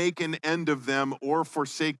not make an end of them or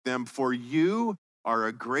forsake them, for you are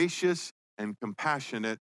a gracious and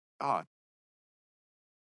compassionate God.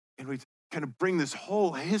 And we kind of bring this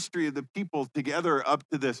whole history of the people together up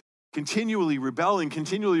to this continually rebelling.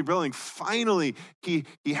 Finally, he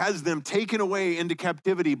has them taken away into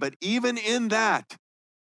captivity. But even in that,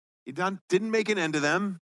 he didn't make an end of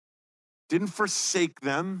them, didn't forsake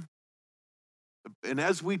them. And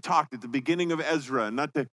as we talked at the beginning of Ezra,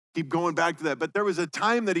 not to keep going back to that, but there was a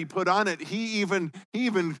time that he put on it. He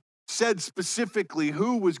even said specifically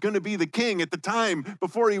who was going to be the king at the time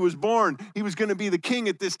before he was born. He was going to be the king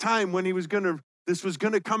at this time when this was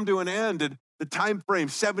going to come to an end. And the time frame,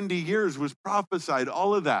 70 years, was prophesied,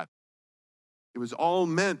 all of that. It was all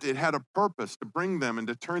meant, it had a purpose to bring them and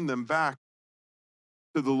to turn them back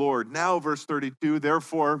to the Lord. Now, verse 32,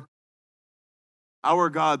 therefore,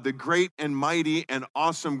 our God, the great and mighty and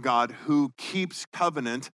awesome God who keeps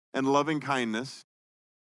covenant and loving kindness,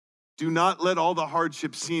 do not let all the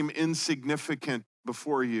hardship seem insignificant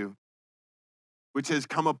before you, which has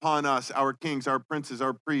come upon us, our kings, our princes,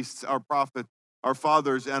 our priests, our prophets, our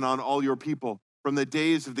fathers, and on all your people, from the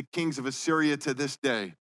days of the kings of Assyria to this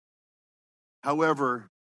day. However,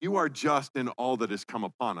 you are just in all that has come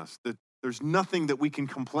upon us. That there's nothing that we can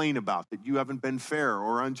complain about, that you haven't been fair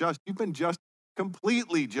or unjust. You've been just,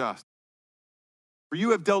 completely just. For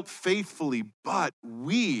you have dealt faithfully, but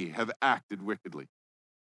we have acted wickedly.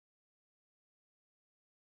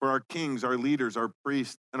 For our kings, our leaders, our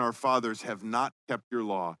priests, and our fathers have not kept your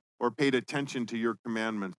law or paid attention to your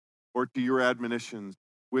commandments or to your admonitions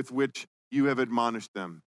with which you have admonished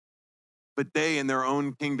them. But they in their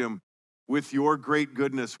own kingdom, with your great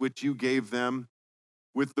goodness which you gave them,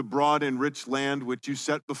 with the broad and rich land which you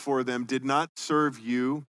set before them, did not serve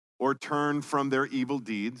you or turn from their evil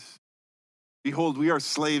deeds. Behold, we are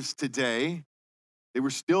slaves today. They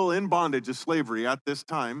were still in bondage of slavery at this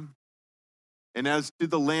time. And as to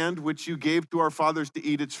the land which you gave to our fathers to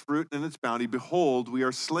eat its fruit and its bounty, behold, we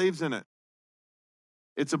are slaves in it.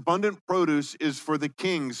 Its abundant produce is for the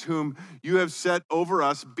kings whom you have set over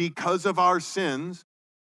us because of our sins.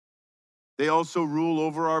 They also rule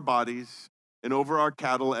over our bodies and over our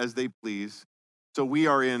cattle as they please. So we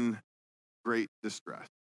are in great distress.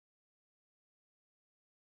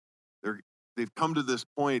 They've come to this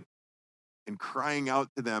point and crying out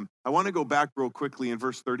to them. I want to go back real quickly in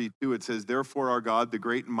verse 32. It says, therefore our God, the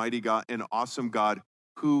great and mighty God and awesome God,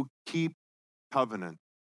 who keep covenant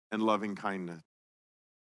and loving kindness.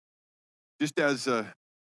 Just as a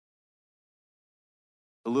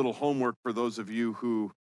little homework for those of you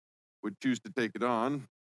who would choose to take it on,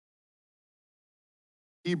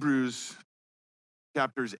 Hebrews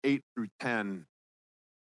chapters 8 through 10,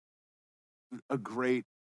 a great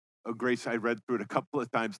Grace, I read through it a couple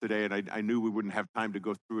of times today, and I knew we wouldn't have time to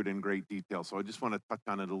go through it in great detail, so I just want to touch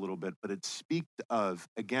on it a little bit. But it speaks of,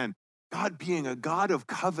 again, God being a God of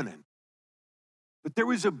covenant. But there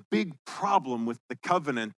was a big problem with the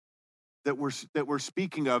covenant that we're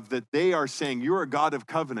speaking of, that they are saying, you're a God of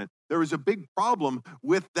covenant. There was a big problem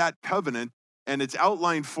with that covenant, and it's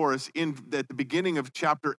outlined for us at the beginning of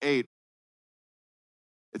chapter 8.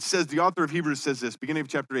 It says, the author of Hebrews says this, beginning of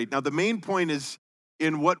chapter 8. Now, the main point is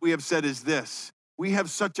in what we have said is this: we have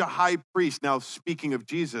such a high priest, now speaking of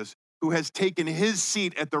Jesus, who has taken his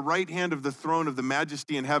seat at the right hand of the throne of the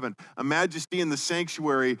majesty in heaven, a majesty in the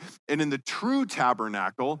sanctuary and in the true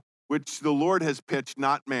tabernacle, which the Lord has pitched,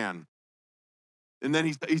 not man. And then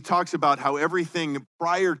he talks about how everything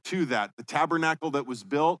prior to that, the tabernacle that was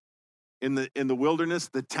built in the wilderness,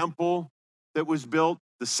 the temple that was built,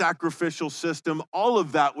 the sacrificial system, all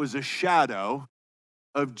of that was a shadow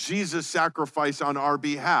of Jesus' sacrifice on our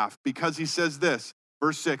behalf, because he says this,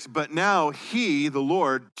 verse 6, but now he, the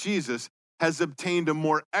Lord Jesus, has obtained a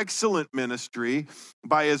more excellent ministry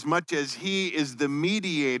by as much as he is the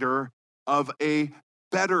mediator of a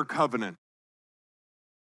better covenant,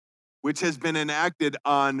 which has been enacted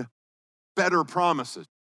on better promises.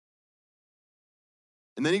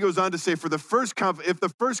 And then he goes on to say, if the first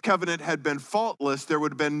covenant had been faultless, there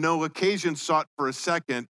would have been no occasion sought for a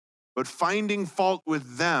second, but finding fault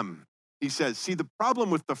with them, he says, see, the problem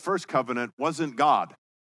with the first covenant wasn't God.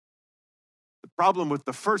 The problem with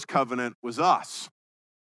the first covenant was us,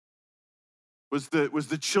 was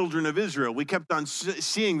the children of Israel. We kept on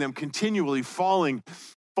seeing them continually falling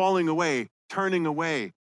away, turning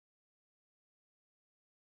away.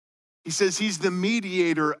 He says he's the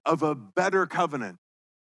mediator of a better covenant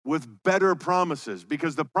with better promises,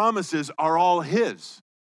 because the promises are all his.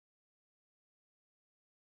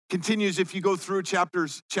 Continues, if you go through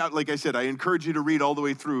like I said, I encourage you to read all the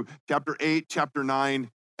way through chapter 8, chapter 9,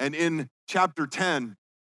 and in chapter 10,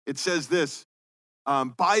 it says this,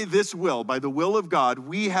 by the will of God,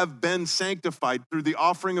 we have been sanctified through the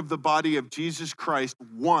offering of the body of Jesus Christ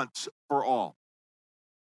once for all.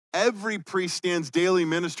 Every priest stands daily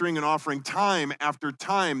ministering and offering time after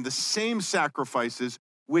time the same sacrifices,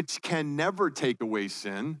 which can never take away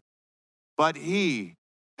sin, but he,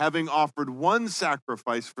 having offered one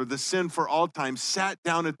sacrifice for the sin for all time, sat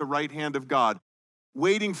down at the right hand of God,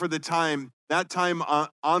 waiting for that time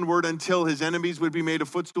onward until his enemies would be made a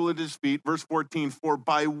footstool at his feet. Verse 14, for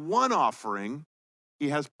by one offering he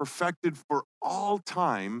has perfected for all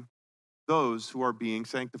time those who are being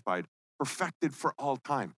sanctified. Perfected for all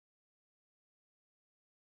time.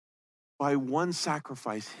 By one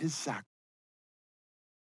sacrifice, his sacrifice,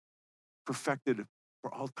 perfected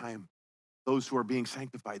for all time those who are being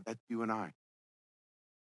sanctified. That's you and I.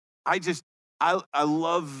 I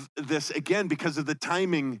love this, again, because of the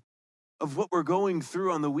timing of what we're going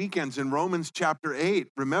through on the weekends in Romans chapter 8.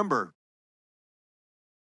 Remember,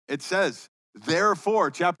 it says, therefore,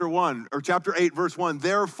 chapter 8, verse 1,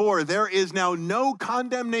 therefore, there is now no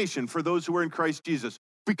condemnation for those who are in Christ Jesus.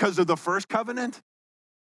 Because of the first covenant?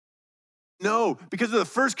 No, because of the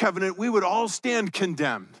first covenant, we would all stand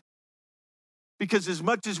condemned. Because as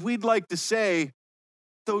much as we'd like to say,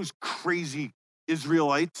 those crazy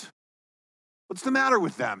Israelites, what's the matter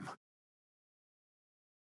with them?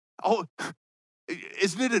 Oh,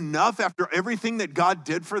 isn't it enough after everything that God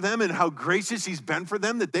did for them and how gracious he's been for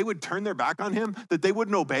them that they would turn their back on him, that they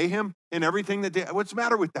wouldn't obey him in everything that what's the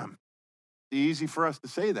matter with them? It's easy for us to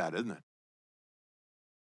say that, isn't it?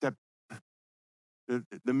 That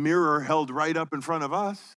the mirror held right up in front of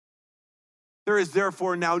us. There is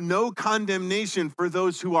therefore now no condemnation for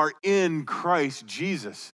those who are in Christ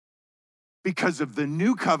Jesus, because of the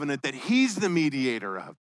new covenant that he's the mediator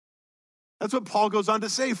of. That's what Paul goes on to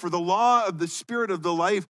say. For the law of the Spirit of the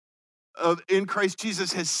life in Christ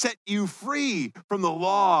Jesus has set you free from the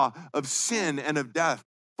law of sin and of death.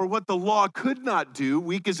 For what the law could not do,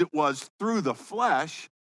 weak as it was through the flesh,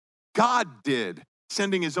 God did,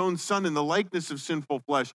 sending his own Son in the likeness of sinful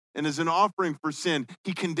flesh. And as an offering for sin,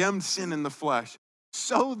 he condemned sin in the flesh,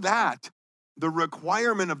 so that the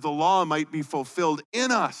requirement of the law might be fulfilled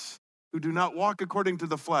in us who do not walk according to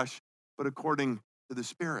the flesh, but according to the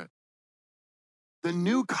Spirit. The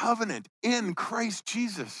new covenant in Christ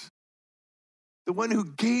Jesus, the one who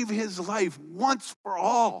gave his life once for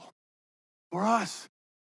all for us,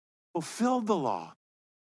 fulfilled the law.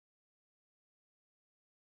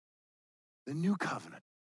 The new covenant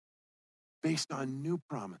based on new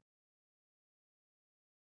promise.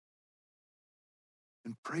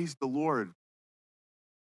 And praise the Lord,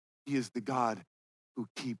 he is the God who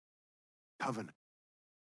keeps covenant.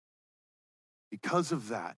 Because of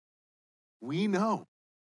that, we know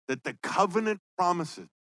that the covenant promises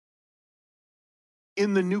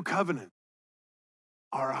in the new covenant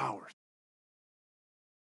are ours.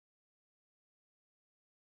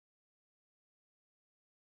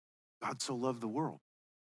 God so loved the world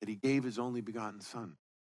that he gave his only begotten Son,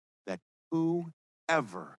 that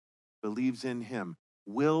whoever believes in him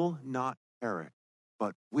will not perish,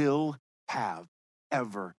 but will have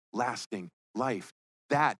everlasting life.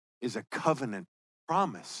 That is a covenant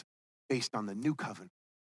promise based on the new covenant.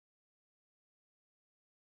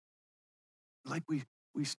 Like we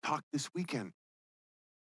talked this weekend,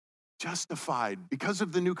 justified because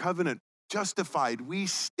of the new covenant, justified, we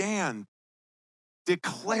stand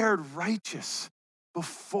declared righteous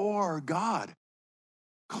before God,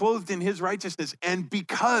 clothed in his righteousness. And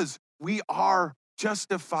because we are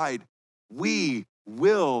justified, we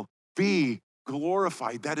will be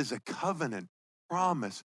glorified. That is a covenant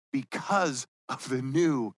promise because of the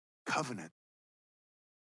new covenant.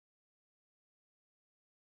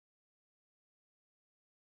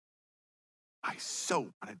 I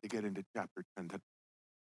so wanted to get into chapter 10.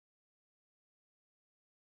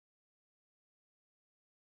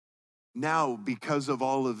 Now, because of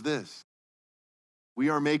all of this, we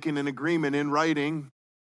are making an agreement in writing,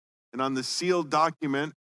 and on the sealed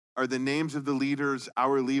document are the names of the leaders,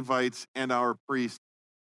 our Levites, and our priests.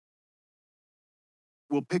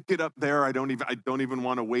 We'll pick it up there. I don't even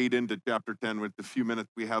want to wade into chapter 10 with the few minutes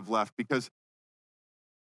we have left, because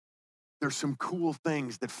there's some cool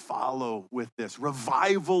things that follow with this.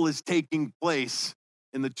 Revival is taking place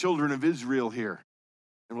in the children of Israel here.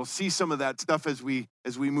 And we'll see some of that stuff as we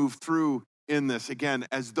move through in this, again,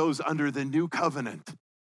 as those under the new covenant.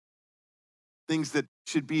 Things that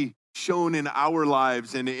should be shown in our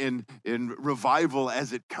lives and in revival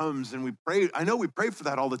as it comes. And we pray, I know we pray for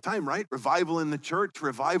that all the time, right? Revival in the church,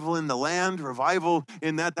 revival in the land, revival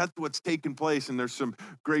in that. That's what's taking place. And there's some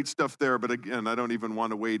great stuff there. But again, I don't even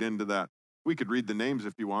want to wade into that. We could read the names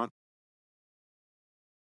if you want.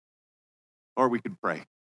 Or we could pray.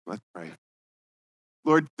 Let's pray.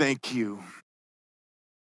 Lord, thank you.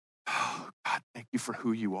 Oh, God, thank you for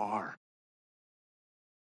who you are.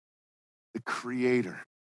 The creator,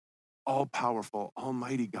 all-powerful,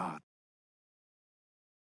 almighty God.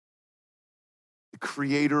 The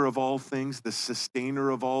creator of all things, the sustainer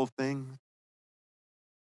of all things.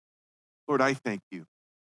 Lord, I thank you.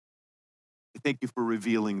 I thank you for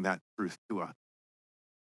revealing that truth to us.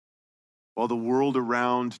 While the world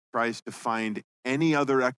around tries to find any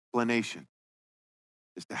other explanation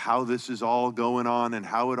as to how this is all going on and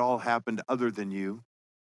how it all happened other than you,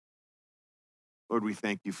 Lord, we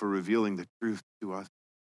thank you for revealing the truth to us.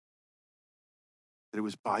 That it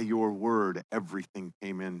was by your word everything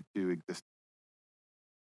came into existence.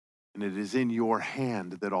 And it is in your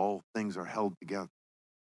hand that all things are held together.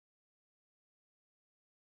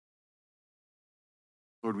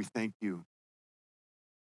 Lord, we thank you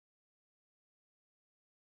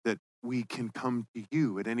that we can come to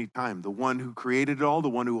you at any time, the one who created it all, the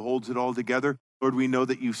one who holds it all together. Lord, we know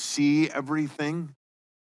that you see everything.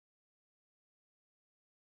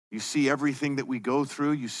 You see everything that we go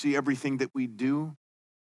through. You see everything that we do.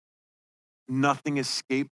 Nothing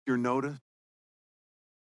escapes your notice.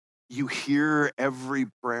 You hear every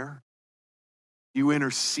prayer. You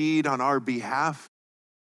intercede on our behalf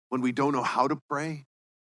when we don't know how to pray,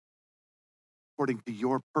 according to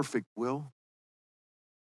your perfect will.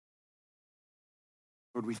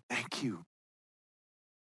 Lord, we thank you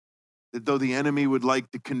that though the enemy would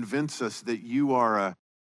like to convince us that you are a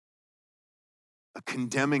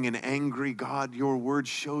condemning and angry God, your word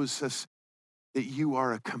shows us that you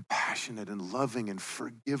are a compassionate and loving and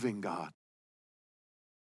forgiving God.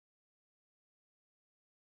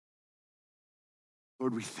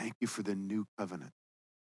 Lord, we thank you for the new covenant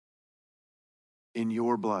in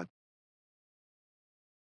your blood,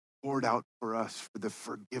 poured out for us for the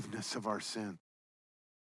forgiveness of our sin.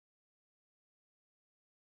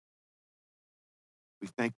 We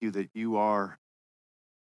thank you that you are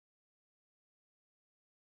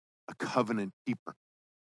a covenant keeper.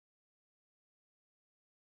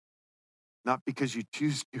 Not because you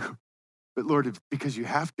choose to, but Lord, it's because you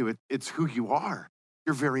have to. It's who you are,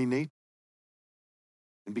 your very nature.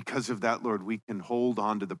 And because of that, Lord, we can hold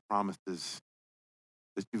on to the promises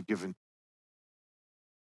that you've given.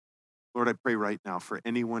 Lord, I pray right now for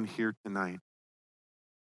anyone here tonight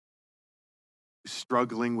who's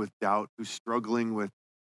struggling with doubt, who's struggling with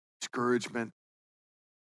discouragement.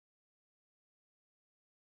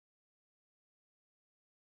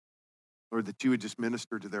 Lord, that you would just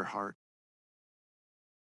minister to their heart.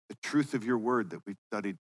 The truth of your word that we've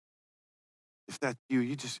studied. If that's you,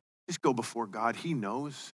 you just go before God. He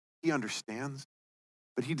knows. He understands.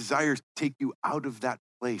 But he desires to take you out of that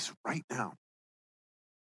place right now.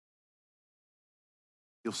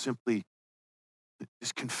 You'll simply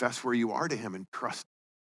just confess where you are to him and trust.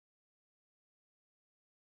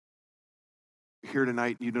 You're here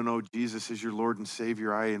tonight and you don't know Jesus is your Lord and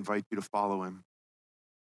Savior. I invite you to follow him.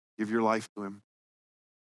 Give your life to him.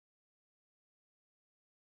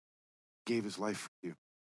 He gave his life for you.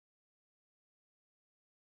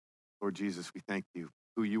 Lord Jesus, we thank you.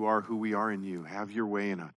 Who you are, who we are in you. Have your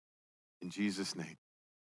way in us. In Jesus' name.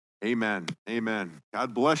 Amen. Amen.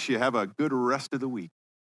 God bless you. Have a good rest of the week.